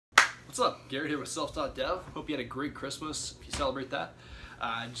What's up? Garrett here with Self.dev. Hope you had a great Christmas if you celebrate that.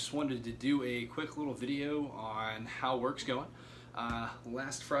 I just wanted to do a quick little video on how work's going.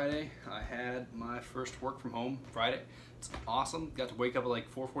 Last Friday I had my first work from home Friday. It's awesome. Got to wake up at like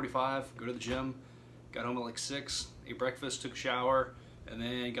 4:45, go to the gym, got home at like 6, ate breakfast, took a shower, and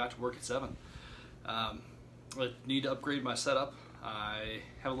then got to work at 7. I need to upgrade my setup. I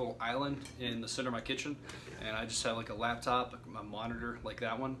have a little island in the center of my kitchen, and I just have like a laptop, a monitor like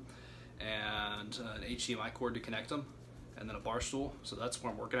that one, and an HDMI cord to connect them, and then a bar stool. So that's what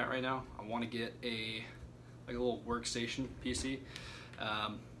I'm working at right now. I want to get a little workstation PC,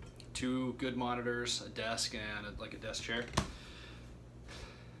 2 good monitors, a desk, and a desk chair.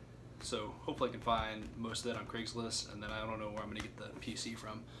 So hopefully I can find most of that on Craigslist, and then I don't know where I'm going to get the PC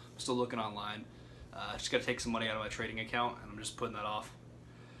from. I'm still looking online. Just got to take some money out of my trading account, and I'm just putting that off.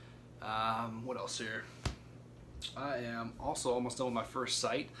 What else here? I am also almost done with my first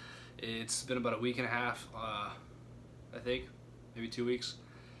site. It's been about a week and a half, I think, maybe 2 weeks.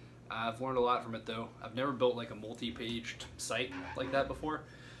 I've learned a lot from it though. I've never built like a multi-paged site like that before.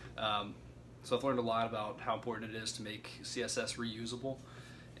 So I've learned a lot about how important it is to make CSS reusable.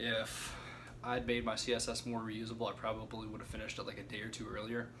 If I'd made my CSS more reusable, I probably would have finished it like a day or 2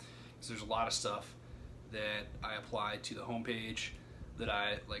 earlier. Because there's a lot of stuff that I apply to the home page that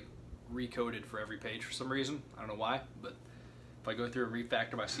I like recoded for every page for some reason. I don't know why, but if I go through and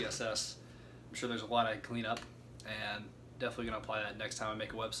refactor my CSS, I'm sure there's a lot I can clean up, and definitely gonna apply that next time I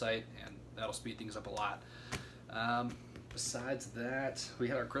make a website, and that'll speed things up a lot. Besides that, we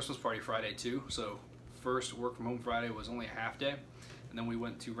had our Christmas party Friday too. So first work from home Friday was only a half day, and then we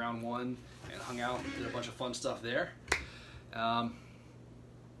went to round 1 and hung out, did a bunch of fun stuff there. I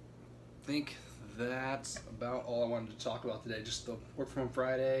think that's about all I wanted to talk about today. Just the work from home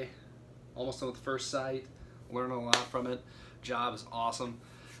Friday, almost done with the first site, learning a lot from it. Job is awesome.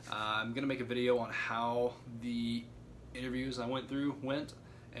 I'm gonna make a video on how the interviews I went through went,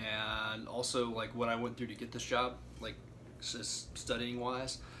 and also like what I went through to get this job, like just studying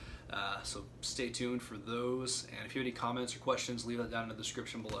wise. So stay tuned for those, and if you have any comments or questions, leave that down in the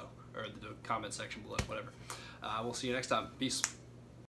description below, or the comment section below, whatever. We'll see you next time. Peace.